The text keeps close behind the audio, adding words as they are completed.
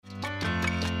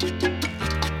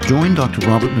Join Dr.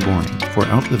 Robert Nagourney for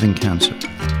Outliving Cancer,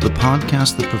 the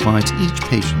podcast that provides each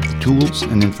patient the tools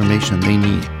and information they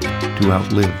need to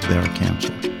outlive their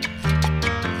cancer.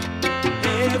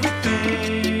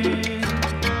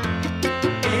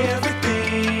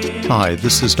 Hi,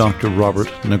 this is Dr. Robert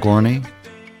Nagourney,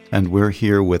 and we're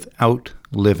here with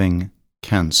Outliving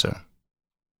Cancer.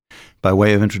 By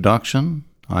way of introduction,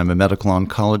 I'm a medical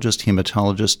oncologist,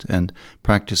 hematologist, and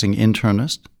practicing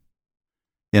internist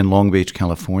in Long Beach,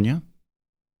 California.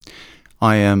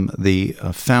 I am the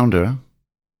founder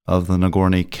of the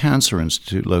Nagourney Cancer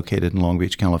Institute located in Long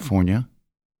Beach, California,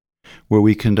 where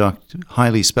we conduct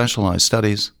highly specialized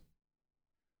studies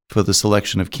for the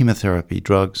selection of chemotherapy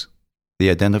drugs, the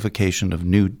identification of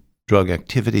new drug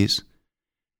activities,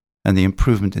 and the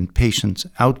improvement in patients'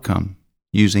 outcome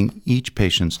using each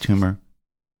patient's tumor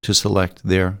to select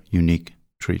their unique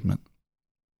treatment.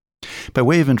 By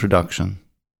way of introduction,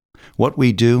 what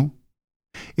we do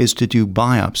is to do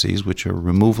biopsies, which are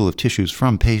removal of tissues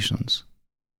from patients.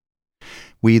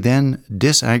 We then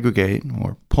disaggregate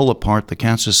or pull apart the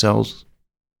cancer cells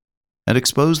and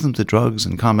expose them to drugs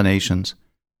and combinations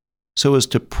so as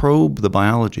to probe the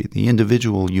biology, the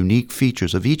individual unique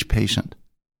features of each patient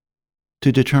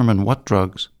to determine what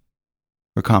drugs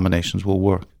or combinations will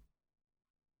work.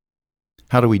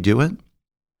 How do we do it?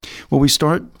 Well, we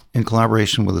start in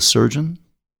collaboration with a surgeon.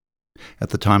 At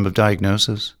the time of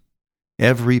diagnosis,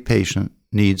 every patient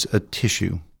needs a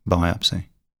tissue biopsy.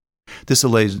 This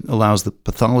allows the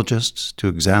pathologists to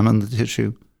examine the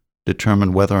tissue,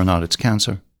 determine whether or not it's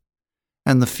cancer,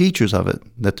 and the features of it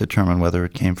that determine whether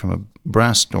it came from a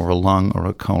breast or a lung or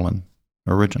a colon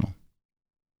original.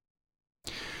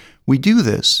 We do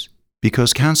this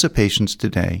because cancer patients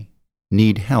today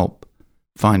need help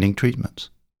finding treatments.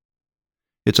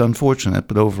 It's unfortunate,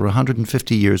 but over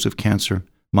 150 years of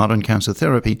modern cancer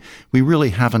therapy, we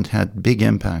really haven't had big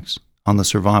impacts on the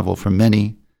survival for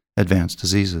many advanced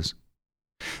diseases.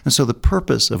 And so the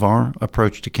purpose of our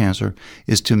approach to cancer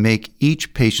is to make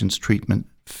each patient's treatment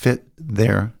fit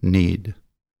their need.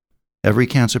 Every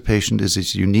cancer patient is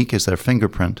as unique as their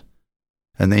fingerprint,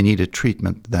 and they need a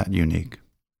treatment that unique.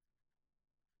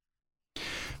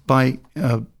 By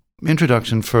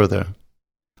introduction further,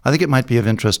 I think it might be of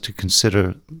interest to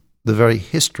consider the very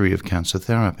history of cancer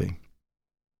therapy.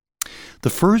 The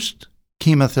first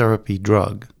chemotherapy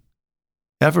drug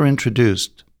ever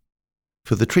introduced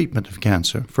for the treatment of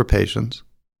cancer for patients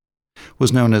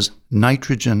was known as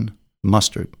nitrogen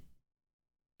mustard.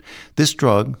 This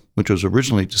drug, which was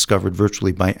originally discovered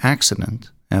virtually by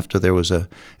accident after there was an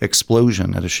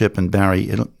explosion at a ship in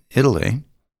Bari, Italy,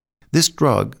 this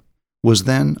drug was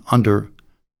then under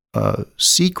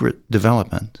secret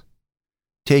development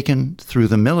taken through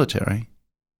the military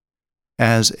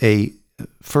as a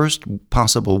first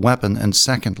possible weapon and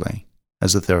secondly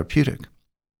as a therapeutic.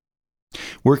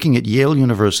 Working at Yale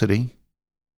University,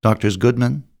 Drs.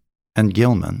 Goodman and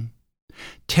Gilman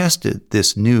tested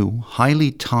this new highly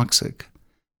toxic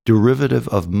derivative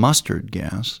of mustard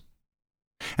gas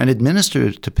and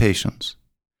administered it to patients,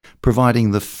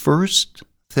 providing the first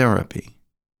therapy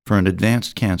for an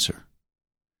advanced cancer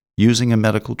using a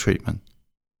medical treatment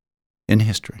in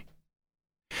history.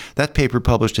 That paper,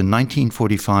 published in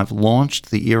 1945,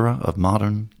 launched the era of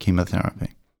modern chemotherapy.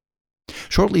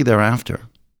 Shortly thereafter,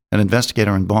 an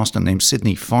investigator in Boston named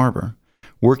Sidney Farber,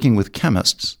 working with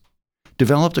chemists,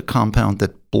 developed a compound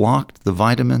that blocked the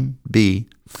vitamin B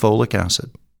folic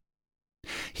acid.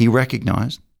 He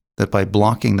recognized that by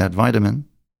blocking that vitamin,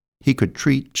 he could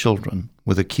treat children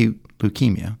with acute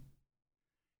leukemia.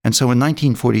 And so in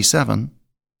 1947,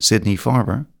 Sidney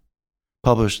Farber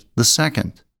published the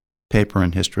second paper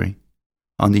in history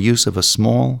on the use of a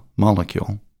small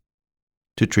molecule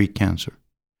to treat cancer.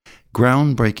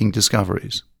 Groundbreaking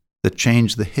discoveries that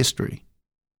changed the history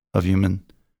of human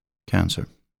cancer.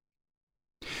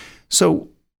 So,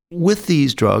 with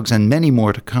these drugs and many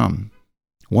more to come,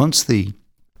 once the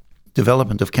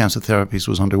development of cancer therapies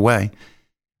was underway,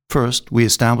 first we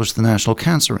established the National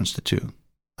Cancer Institute.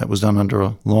 That was done under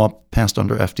a law passed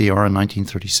under FDR in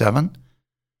 1937.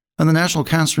 And the National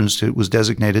Cancer Institute was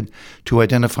designated to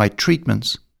identify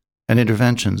treatments and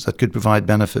interventions that could provide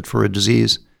benefit for a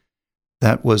disease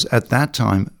that was at that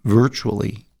time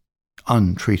virtually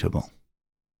untreatable.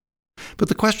 But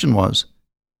the question was,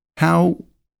 how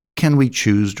can we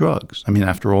choose drugs? I mean,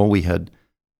 after all, we had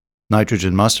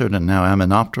nitrogen mustard and now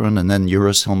aminopterin and then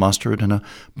uracil mustard and a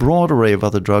broad array of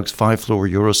other drugs,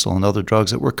 5-fluorouracil and other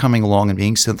drugs that were coming along and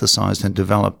being synthesized and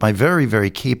developed by very, very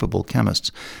capable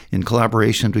chemists in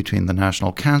collaboration between the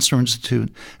National Cancer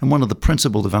Institute and one of the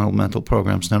principal developmental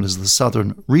programs known as the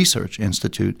Southern Research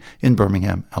Institute in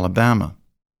Birmingham, Alabama.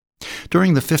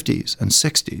 During the 50s and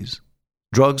 60s,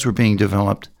 drugs were being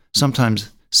developed,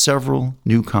 sometimes several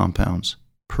new compounds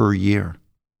per year.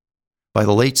 By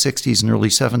the late 60s and early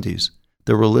 70s,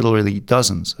 there were literally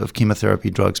dozens of chemotherapy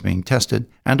drugs being tested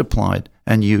and applied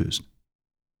and used.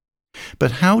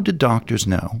 But how did doctors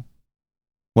know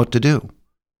what to do?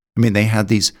 I mean, they had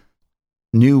these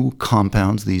new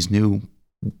compounds, these new,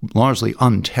 largely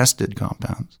untested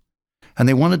compounds, and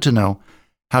they wanted to know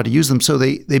how to use them, so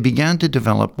they began to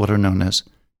develop what are known as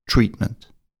treatment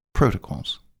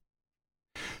protocols.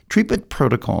 Treatment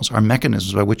protocols are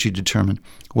mechanisms by which you determine,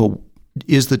 well,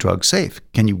 is the drug safe?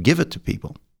 Can you give it to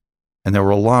people? And there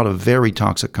were a lot of very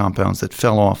toxic compounds that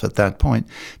fell off at that point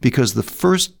because the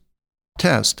first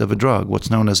test of a drug,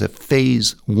 what's known as a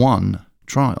phase 1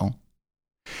 trial,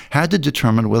 had to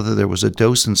determine whether there was a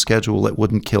dose and schedule that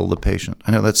wouldn't kill the patient.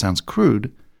 I know that sounds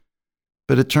crude,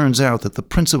 but it turns out that the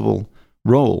principal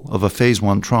role of a phase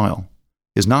 1 trial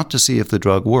is not to see if the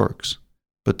drug works,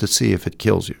 but to see if it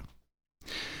kills you.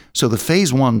 So the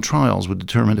phase 1 trials would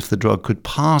determine if the drug could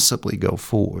possibly go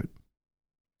forward.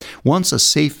 Once a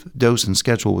safe dose and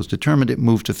schedule was determined, it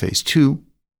moved to phase 2.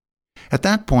 At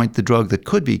that point, the drug that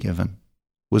could be given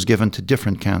was given to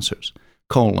different cancers: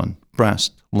 colon,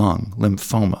 breast, lung,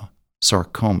 lymphoma,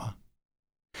 sarcoma.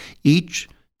 Each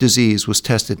disease was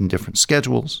tested in different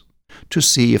schedules to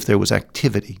see if there was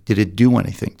activity. Did it do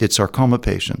anything? Did sarcoma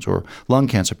patients or lung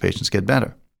cancer patients get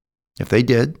better? If they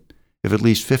did, if at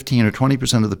least 15 or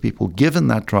 20% of the people given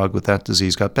that drug with that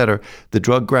disease got better, the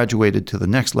drug graduated to the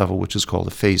next level, which is called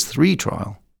a phase 3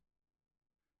 trial.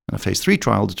 And a phase 3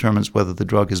 trial determines whether the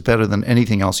drug is better than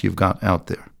anything else you've got out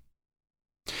there.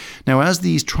 Now, as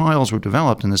these trials were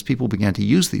developed and as people began to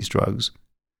use these drugs,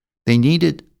 they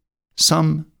needed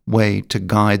some way to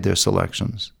guide their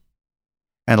selections.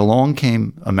 And along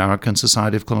came American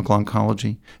Society of Clinical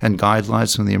Oncology and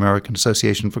guidelines from the American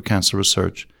Association for Cancer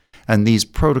Research, and these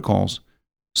protocols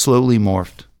slowly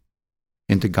morphed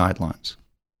into guidelines.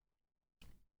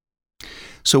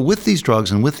 So with these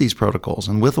drugs and with these protocols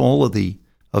and with all of the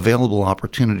available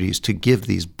opportunities to give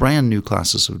these brand new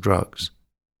classes of drugs,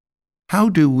 how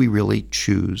do we really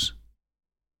choose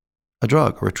a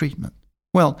drug or a treatment?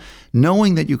 Well,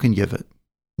 knowing that you can give it,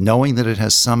 knowing that it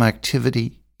has some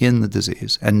activity in the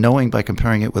disease, and knowing by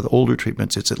comparing it with older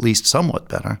treatments it's at least somewhat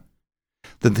better,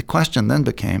 then the question then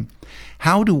became,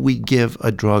 how do we give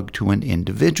a drug to an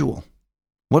individual?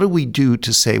 What do we do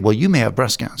to say, well, you may have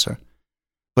breast cancer,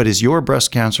 but is your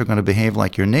breast cancer going to behave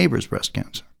like your neighbor's breast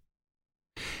cancer?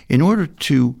 In order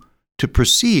to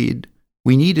proceed,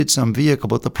 we needed some vehicle,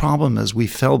 but the problem is we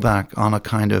fell back on a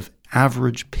kind of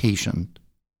average patient,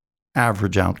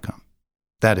 average outcome.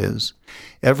 That is,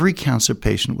 every cancer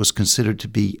patient was considered to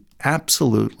be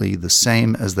absolutely the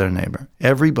same as their neighbor.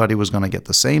 Everybody was going to get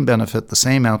the same benefit, the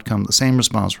same outcome, the same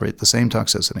response rate, the same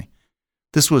toxicity.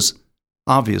 This was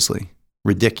obviously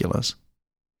ridiculous,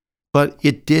 but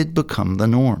it did become the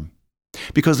norm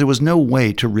because there was no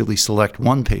way to really select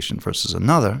one patient versus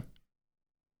another.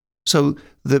 So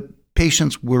the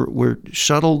patients were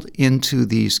shuttled into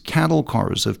these cattle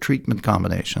cars of treatment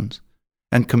combinations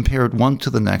and compared one to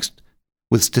the next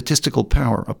with statistical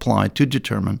power applied to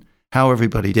determine how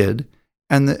everybody did,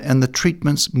 and the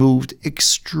treatments moved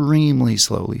extremely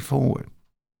slowly forward.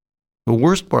 The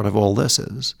worst part of all this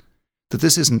is that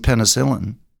this isn't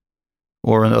penicillin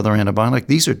or another antibiotic.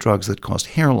 These are drugs that caused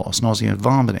hair loss, nausea and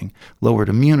vomiting, lowered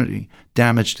immunity,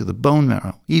 damage to the bone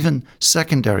marrow, even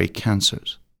secondary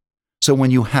cancers. So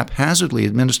when you haphazardly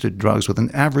administered drugs with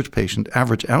an average patient,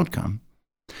 average outcome,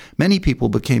 many people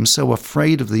became so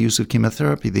afraid of the use of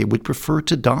chemotherapy they would prefer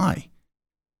to die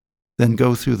than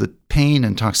go through the pain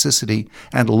and toxicity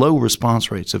and low response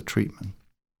rates of treatment.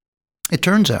 It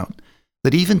turns out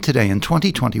that even today in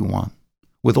 2021,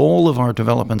 with all of our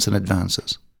developments and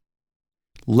advances,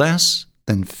 less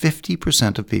than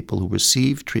 50% of people who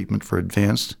receive treatment for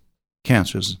advanced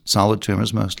cancers, solid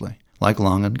tumors mostly, like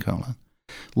lung and colon,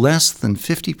 less than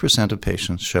 50% of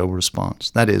patients show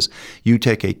response. That is, you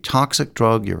take a toxic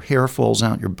drug, your hair falls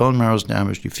out, your bone marrow is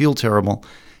damaged, you feel terrible,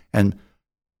 and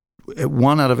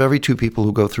 1 out of every 2 people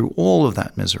who go through all of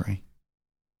that misery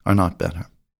are not better.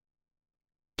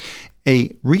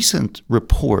 A recent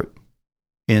report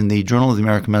in the Journal of the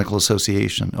American Medical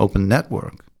Association Open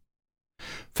Network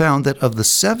found that of the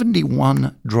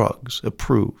 71 drugs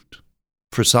approved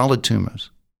for solid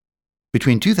tumors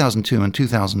between 2002 and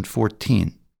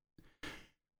 2014,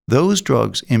 those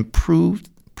drugs improved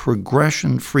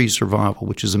progression-free survival,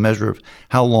 which is a measure of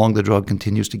how long the drug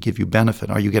continues to give you benefit.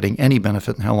 Are you getting any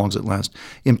benefit and how long does it last?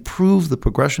 Improved the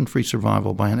progression-free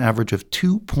survival by an average of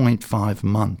 2.5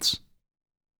 months.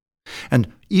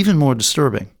 And even more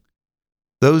disturbing,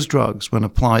 Those drugs, when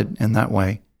applied in that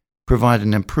way, provide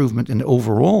an improvement in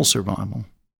overall survival,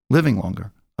 living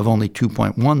longer, of only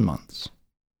 2.1 months.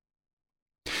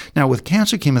 Now, with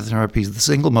cancer chemotherapies, the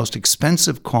single most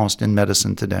expensive cost in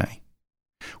medicine today,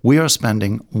 we are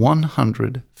spending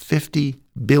 $150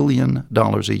 billion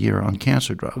a year on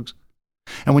cancer drugs.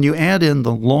 And when you add in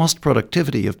the lost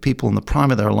productivity of people in the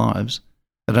prime of their lives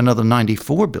at another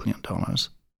 $94 billion,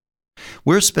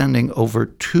 we're spending over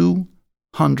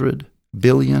 $200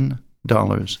 billion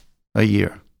a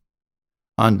year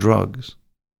on drugs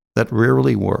that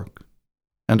rarely work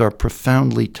and are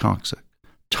profoundly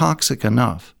toxic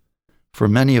enough for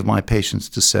many of my patients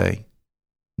to say,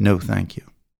 no, thank you.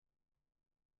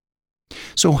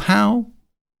 So how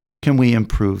can we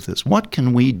improve this? What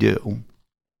can we do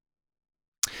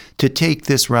to take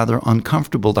this rather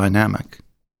uncomfortable dynamic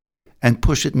and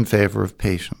push it in favor of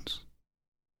patients?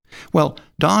 Well,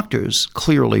 doctors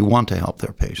clearly want to help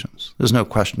their patients. There's no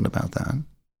question about that.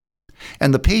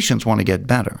 And the patients want to get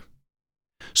better.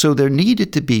 So there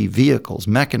needed to be vehicles,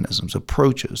 mechanisms,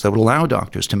 approaches that would allow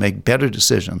doctors to make better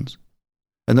decisions.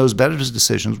 And those better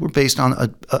decisions were based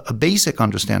on a basic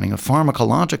understanding, a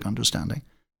pharmacologic understanding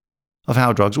of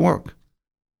how drugs work.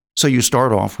 So you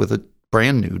start off with a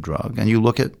brand new drug and you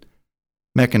look at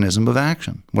mechanism of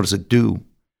action. What does it do?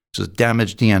 Does it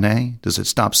damage DNA? Does it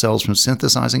stop cells from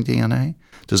synthesizing DNA?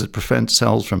 Does it prevent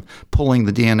cells from pulling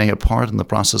the DNA apart in the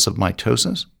process of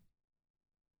mitosis?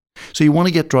 So you want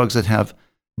to get drugs that have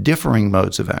differing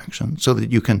modes of action so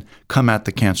that you can come at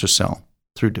the cancer cell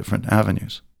through different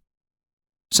avenues.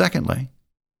 Secondly,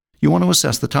 you want to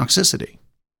assess the toxicity.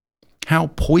 How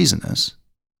poisonous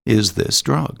is this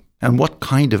drug? And what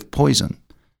kind of poison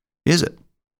is it?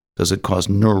 Does it cause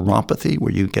neuropathy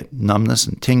where you get numbness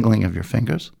and tingling of your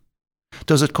fingers?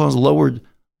 Does it cause lowered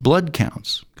blood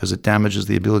counts because it damages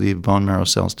the ability of bone marrow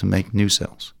cells to make new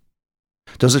cells?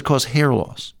 Does it cause hair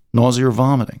loss, nausea or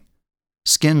vomiting,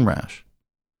 skin rash?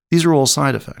 These are all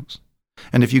side effects.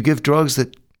 And if you give drugs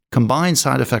that combine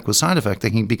side effect with side effect, they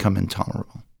can become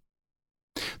intolerable.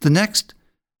 The next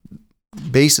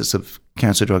basis of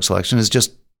cancer drug selection is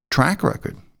just track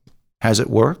record. Has it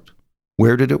worked?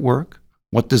 Where did it work?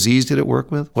 What disease did it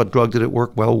work with? What drug did it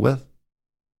work well with?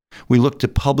 We look to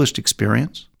published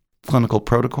experience, clinical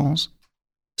protocols,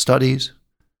 studies,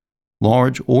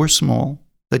 large or small,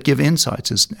 that give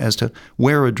insights as to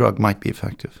where a drug might be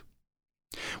effective.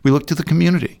 We look to the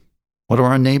community. What are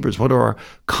our neighbors? What are our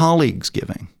colleagues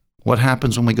giving? What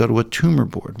happens when we go to a tumor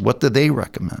board? What do they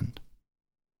recommend?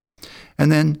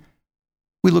 And then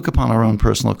we look upon our own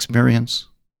personal experience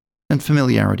and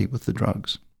familiarity with the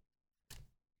drugs.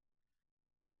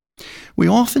 We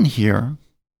often hear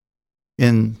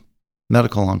in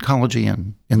medical oncology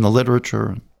and in the literature,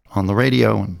 and on the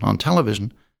radio and on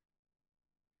television,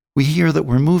 we hear that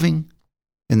we're moving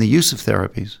in the use of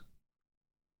therapies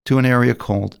to an area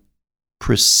called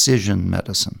precision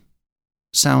medicine.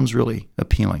 Sounds really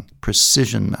appealing.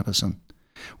 Precision medicine.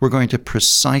 We're going to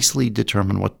precisely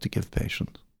determine what to give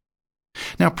patients.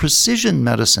 Now, precision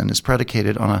medicine is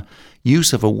predicated on a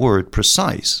use of a word,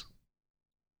 precise,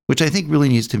 which I think really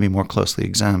needs to be more closely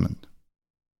examined.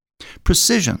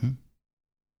 Precision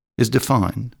is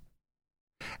defined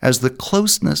as the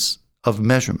closeness of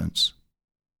measurements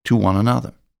to one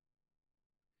another.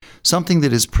 Something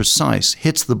that is precise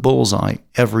hits the bullseye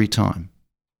every time.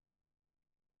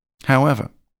 However,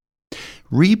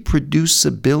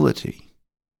 reproducibility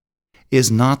is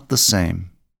not the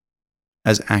same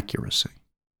as accuracy.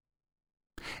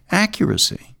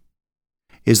 Accuracy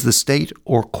is the state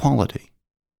or quality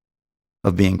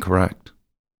of being correct.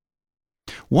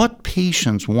 What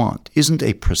patients want isn't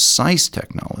a precise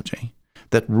technology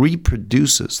that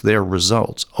reproduces their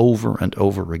results over and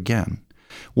over again.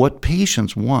 What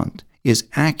patients want is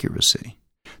accuracy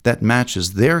that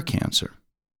matches their cancer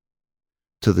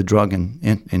to the drug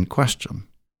in question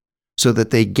so that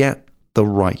they get the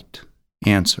right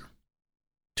answer.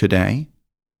 Today,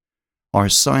 our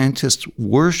scientists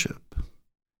worship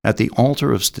at the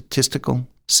altar of statistical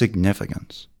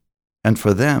significance. And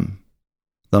for them,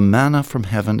 the manna from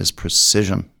heaven is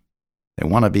precision. They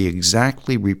want to be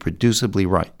exactly reproducibly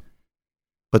right,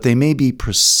 but they may be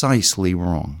precisely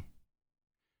wrong.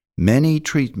 Many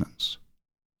treatments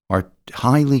are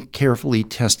highly carefully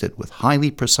tested with highly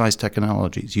precise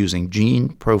technologies using gene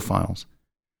profiles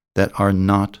that are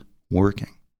not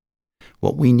working.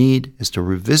 What we need is to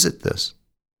revisit this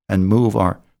and move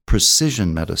our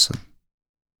precision medicine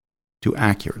to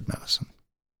accurate medicine.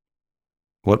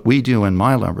 What we do in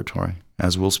my laboratory,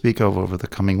 as we'll speak of over the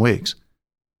coming weeks,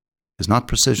 is not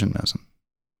precision medicine,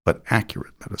 but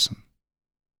accurate medicine.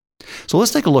 So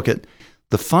let's take a look at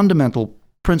the fundamental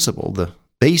principle, the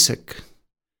basic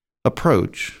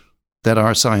approach that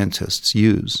our scientists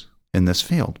use in this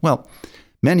field? Well,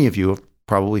 many of you have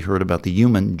probably heard about the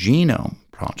Human Genome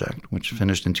Project, which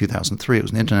finished in 2003. It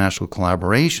was an international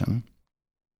collaboration.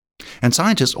 And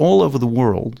scientists all over the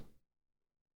world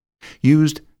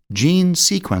used gene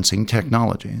sequencing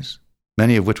technologies,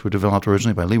 many of which were developed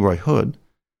originally by Leroy Hood.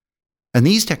 And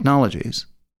these technologies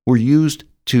were used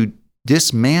to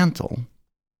dismantle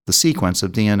the sequence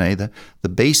of DNA, the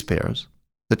base pairs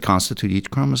that constitute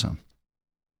each chromosome.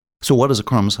 So what is a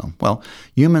chromosome? Well,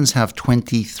 humans have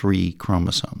 23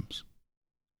 chromosomes.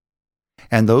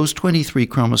 And those 23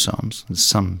 chromosomes, there's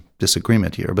some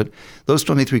disagreement here, but those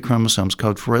 23 chromosomes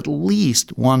code for at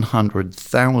least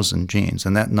 100,000 genes,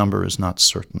 and that number is not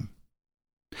certain.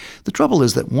 The trouble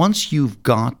is that once you've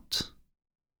got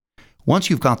the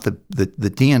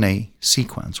DNA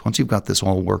sequence, once you've got this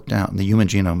all worked out and the human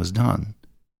genome is done,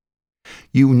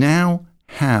 you now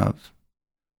have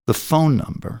the phone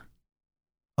number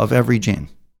of every gene.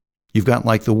 You've got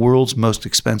like the world's most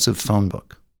expensive phone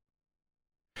book.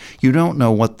 You don't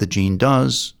know what the gene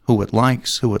does, who it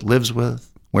likes, who it lives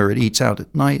with, where it eats out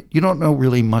at night. You don't know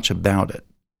really much about it.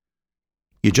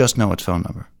 You just know its phone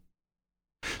number.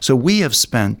 So we have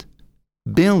spent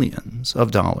billions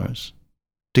of dollars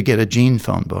to get a gene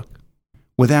phone book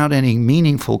without any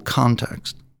meaningful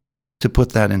context to put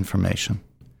that information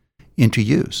into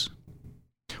use.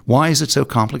 Why is it so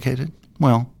complicated?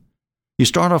 Well, you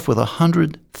start off with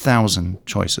 100,000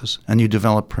 choices and you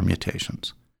develop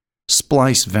permutations,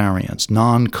 splice variants,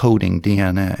 non-coding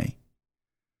DNA,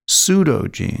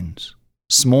 pseudogenes,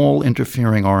 small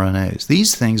interfering RNAs.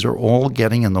 These things are all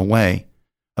getting in the way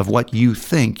of what you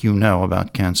think you know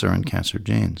about cancer and cancer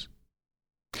genes.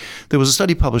 There was a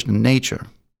study published in Nature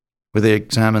where they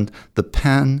examined the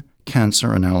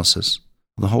pan-cancer analysis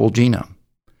of the whole genome.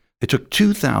 They took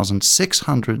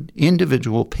 2,600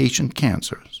 individual patient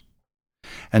cancers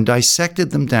and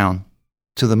dissected them down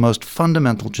to the most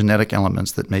fundamental genetic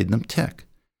elements that made them tick.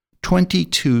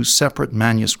 22 separate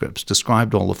manuscripts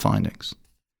described all the findings.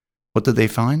 What did they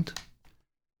find?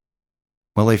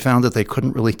 Well, they found that they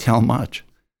couldn't really tell much.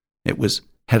 It was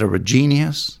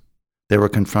heterogeneous. They were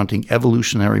confronting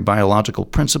evolutionary biological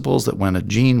principles that when a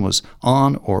gene was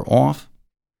on or off,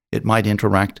 it might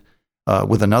interact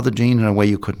with another gene in a way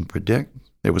you couldn't predict.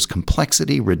 There was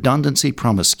complexity, redundancy,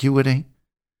 promiscuity.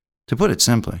 To put it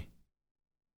simply,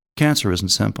 cancer isn't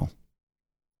simple.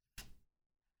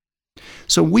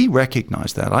 So we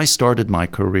recognize that. I started my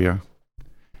career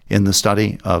in the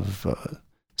study of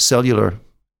cellular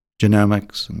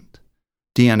genomics and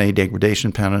DNA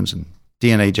degradation patterns and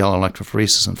DNA gel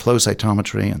electrophoresis and flow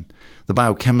cytometry and the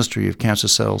biochemistry of cancer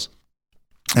cells.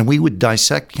 And we would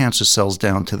dissect cancer cells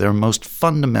down to their most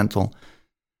fundamental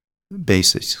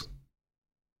bases.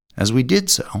 As we did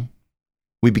so,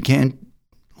 we became,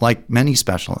 like many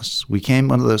specialists, we became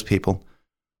one of those people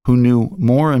who knew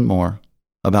more and more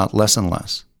about less and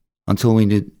less until we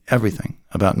knew everything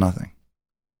about nothing.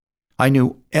 I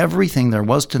knew everything there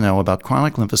was to know about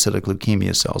chronic lymphocytic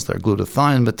leukemia cells, their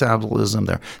glutathione metabolism,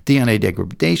 their DNA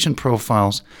degradation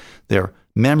profiles, their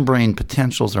membrane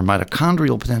potentials, their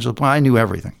mitochondrial potentials. Well, I knew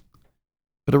everything.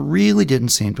 But it really didn't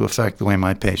seem to affect the way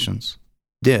my patients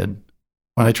did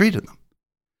when I treated them.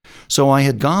 So I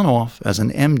had gone off as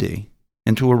an MD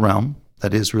into a realm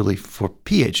that is really for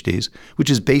PhDs, which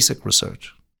is basic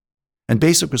research. And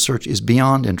basic research is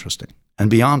beyond interesting and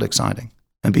beyond exciting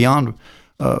and beyond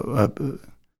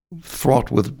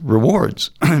fraught with rewards.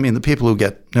 I mean, the people who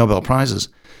get Nobel Prizes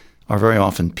are very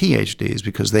often PhDs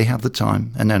because they have the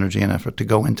time and energy and effort to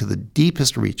go into the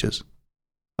deepest reaches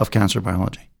of cancer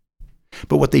biology.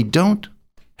 But what they don't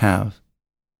have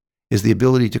is the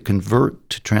ability to convert,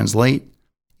 to translate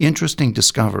interesting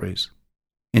discoveries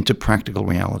into practical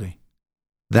reality.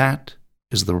 That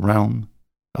is the realm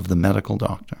of the medical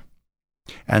doctor.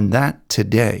 And that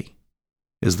today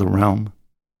is the realm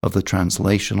of the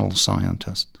translational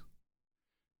scientist.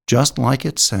 Just like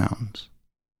it sounds,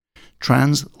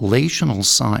 translational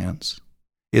science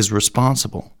is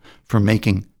responsible for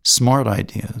making smart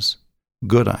ideas,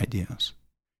 good ideas,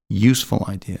 useful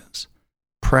ideas,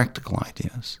 practical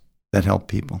ideas that help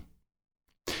people.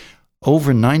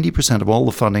 Over 90% of all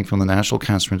the funding from the National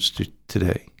Cancer Institute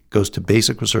today goes to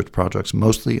basic research projects,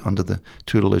 mostly under the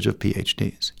tutelage of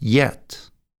PhDs. Yet,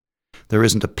 there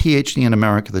isn't a PhD in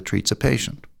America that treats a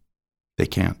patient. They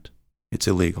can't. It's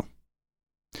illegal.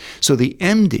 So the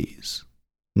MDs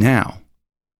now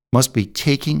must be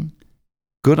taking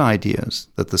good ideas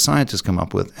that the scientists come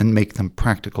up with and make them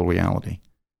practical reality.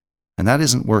 And that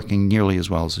isn't working nearly as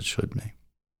well as it should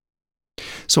be.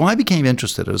 So I became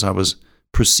interested as I was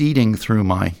proceeding through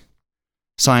my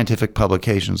scientific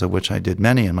publications, of which I did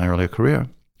many in my earlier career.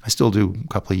 I still do a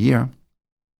couple a year.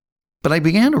 But I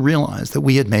began to realize that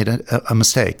we had made a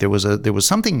mistake. There was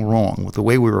something wrong with the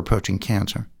way we were approaching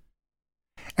cancer.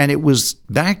 And it was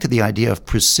back to the idea of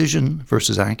precision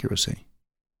versus accuracy.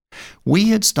 We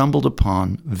had stumbled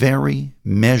upon very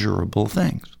measurable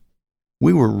things.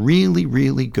 We were really,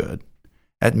 really good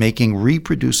at making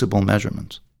reproducible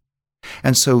measurements.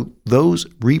 And so those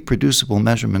reproducible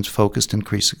measurements focused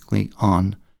increasingly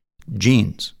on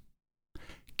genes,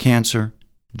 cancer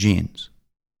genes.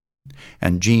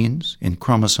 And genes in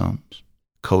chromosomes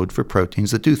code for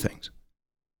proteins that do things.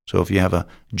 So if you have a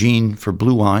gene for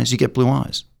blue eyes, you get blue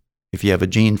eyes. If you have a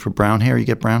gene for brown hair, you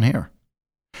get brown hair.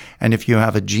 And if you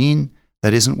have a gene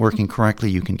that isn't working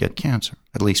correctly, you can get cancer.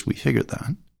 At least we figured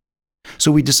that.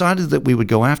 So we decided that we would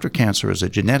go after cancer as a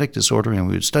genetic disorder, and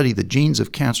we would study the genes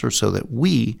of cancer so that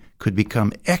we could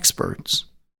become experts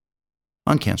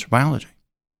on cancer biology.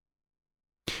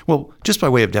 Well, just by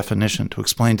way of definition, to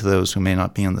explain to those who may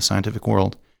not be in the scientific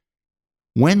world,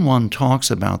 when one talks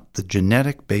about the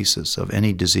genetic basis of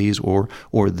any disease or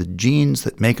the genes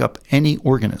that make up any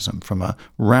organism, from a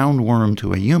roundworm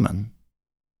to a human,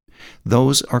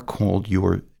 those are called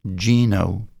your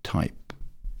genotype.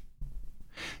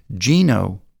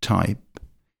 Genotype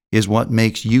is what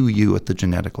makes you at the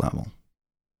genetic level.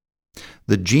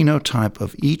 The genotype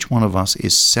of each one of us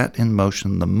is set in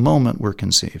motion the moment we're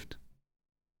conceived.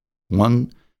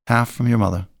 One half from your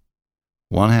mother,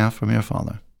 one half from your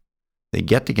father. They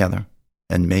get together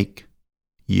and make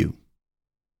you.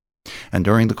 And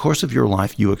during the course of your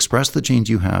life, you express the genes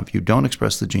you have, you don't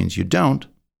express the genes you don't,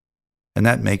 and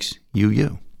that makes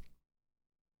you.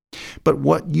 But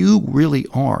what you really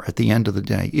are at the end of the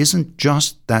day isn't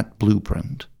just that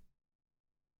blueprint.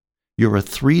 You're a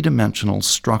three-dimensional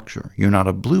structure. You're not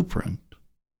a blueprint.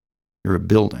 You're a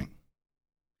building.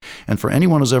 And for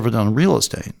anyone who's ever done real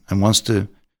estate and wants to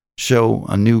show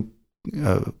a new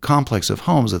complex of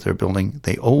homes that they're building,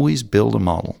 they always build a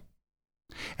model.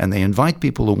 And they invite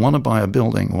people who want to buy a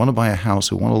building, want to buy a house,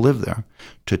 who want to live there,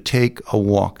 to take a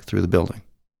walk through the building.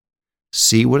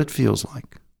 See what it feels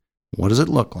like. What does it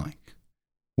look like?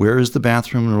 Where is the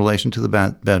bathroom in relation to the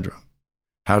bedroom?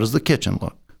 How does the kitchen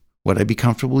look? Would I be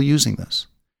comfortable using this?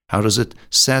 How does it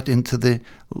set into the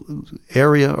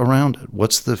area around it?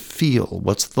 What's the feel?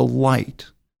 What's the light?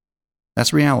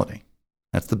 That's reality.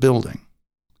 That's the building.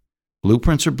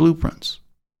 Blueprints are blueprints,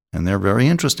 and they're very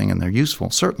interesting and they're useful,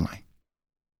 certainly.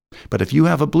 But if you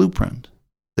have a blueprint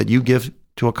that you give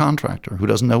to a contractor who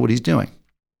doesn't know what he's doing,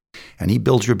 and he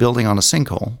builds your building on a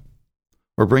sinkhole,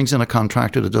 or brings in a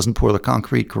contractor that doesn't pour the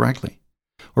concrete correctly,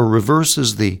 or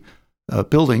reverses the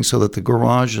building so that the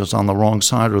garage is on the wrong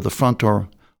side or the front door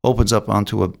opens up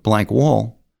onto a blank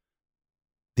wall,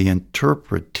 the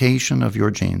interpretation of your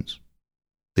genes,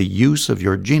 the use of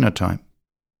your genotype,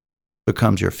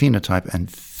 becomes your phenotype, and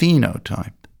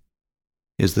phenotype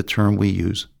is the term we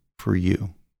use for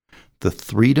you. The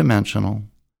three-dimensional,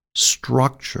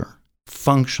 structure,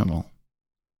 functional,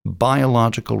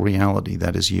 biological reality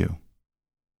that is you.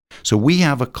 So we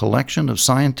have a collection of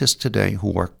scientists today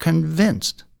who are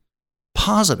convinced,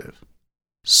 positive,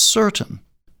 certain,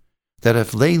 that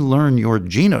if they learn your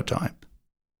genotype,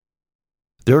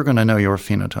 they're going to know your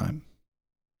phenotype.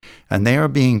 And they are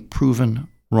being proven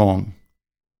wrong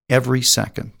every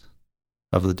second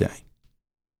of the day.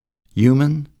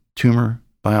 Human tumor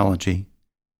biology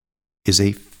is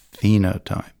a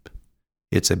phenotype.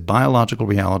 It's a biological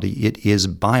reality. It is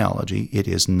biology. It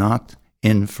is not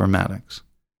informatics.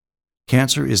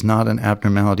 Cancer is not an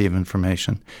abnormality of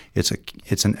information.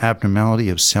 It's an abnormality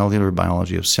of cellular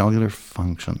biology, of cellular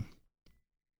function.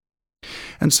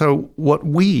 And so what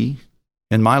we,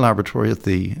 in my laboratory at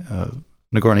the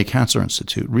Nagourney Cancer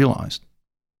Institute, realized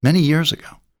many years ago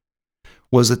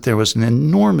was that there was an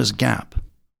enormous gap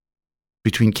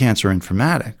between cancer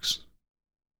informatics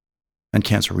and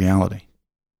cancer reality.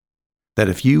 That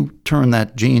if you turn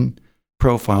that gene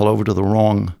profile over to the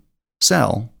wrong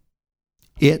cell,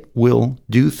 it will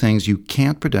do things you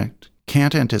can't predict,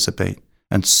 can't anticipate,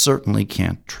 and certainly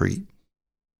can't treat.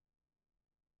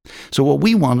 So what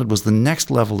we wanted was the next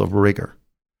level of rigor.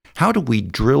 How do we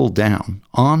drill down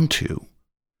onto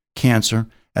cancer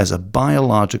as a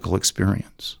biological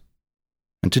experience?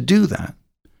 And to do that,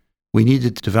 we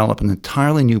needed to develop an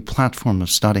entirely new platform of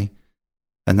study,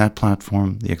 and that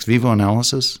platform, the ex vivo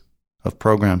analysis of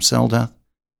programmed cell death,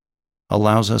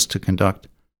 allows us to conduct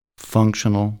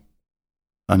functional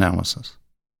analysis.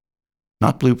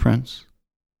 Not blueprints,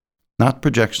 not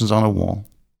projections on a wall,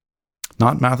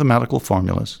 not mathematical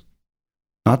formulas,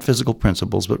 not physical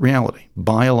principles, but reality.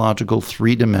 Biological,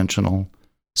 three-dimensional,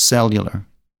 cellular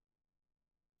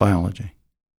biology.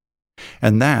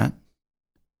 And that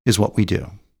is what we do.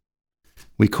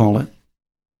 We call it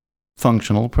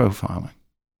functional profiling.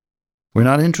 We're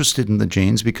not interested in the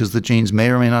genes because the genes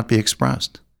may or may not be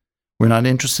expressed. We're not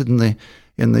interested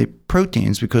in the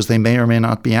proteins because they may or may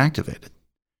not be activated.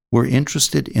 We're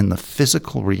interested in the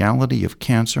physical reality of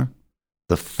cancer,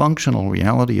 the functional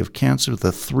reality of cancer,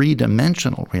 the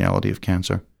three-dimensional reality of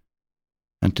cancer.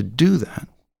 And to do that,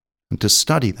 and to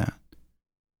study that,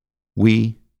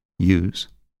 we use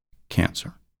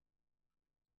cancer.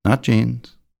 Not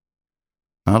genes,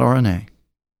 not RNA,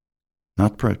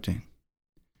 not protein.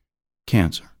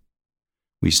 Cancer.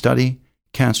 We study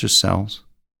cancer cells,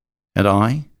 and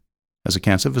I, as a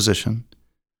cancer physician,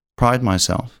 pride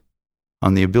myself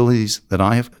on the abilities that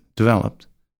I have developed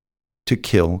to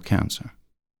kill cancer.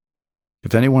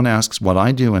 If anyone asks what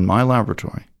I do in my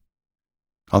laboratory,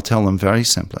 I'll tell them very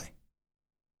simply,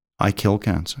 I kill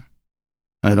cancer.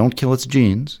 And I don't kill its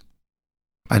genes.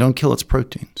 I don't kill its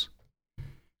proteins.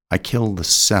 I kill the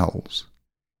cells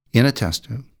in a test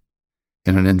tube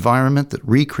in an environment that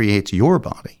recreates your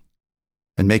body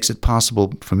and makes it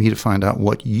possible for me to find out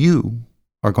what you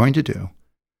are going to do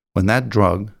when that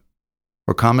drug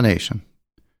or combination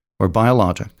or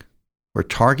biologic or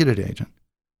targeted agent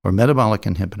or metabolic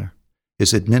inhibitor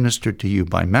is administered to you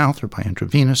by mouth or by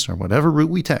intravenous or whatever route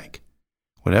we take.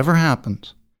 Whatever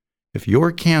happens, if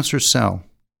your cancer cell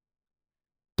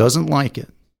doesn't like it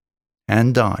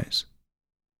and dies,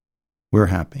 we're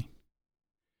happy.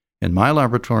 In my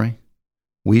laboratory,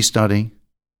 we study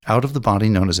out of the body,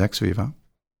 known as ex vivo,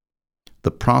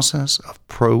 the process of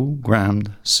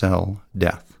programmed cell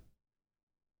death.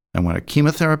 And when a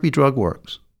chemotherapy drug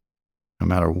works, no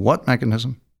matter what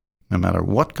mechanism, no matter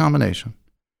what combination,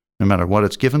 no matter what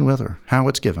it's given with or how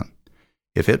it's given,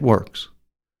 if it works,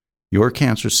 your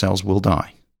cancer cells will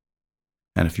die.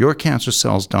 And if your cancer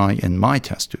cells die in my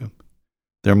test tube,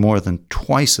 they're more than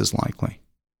twice as likely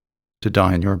to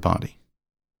die in your body.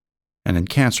 And in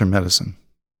cancer medicine,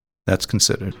 that's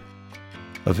considered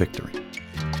a victory.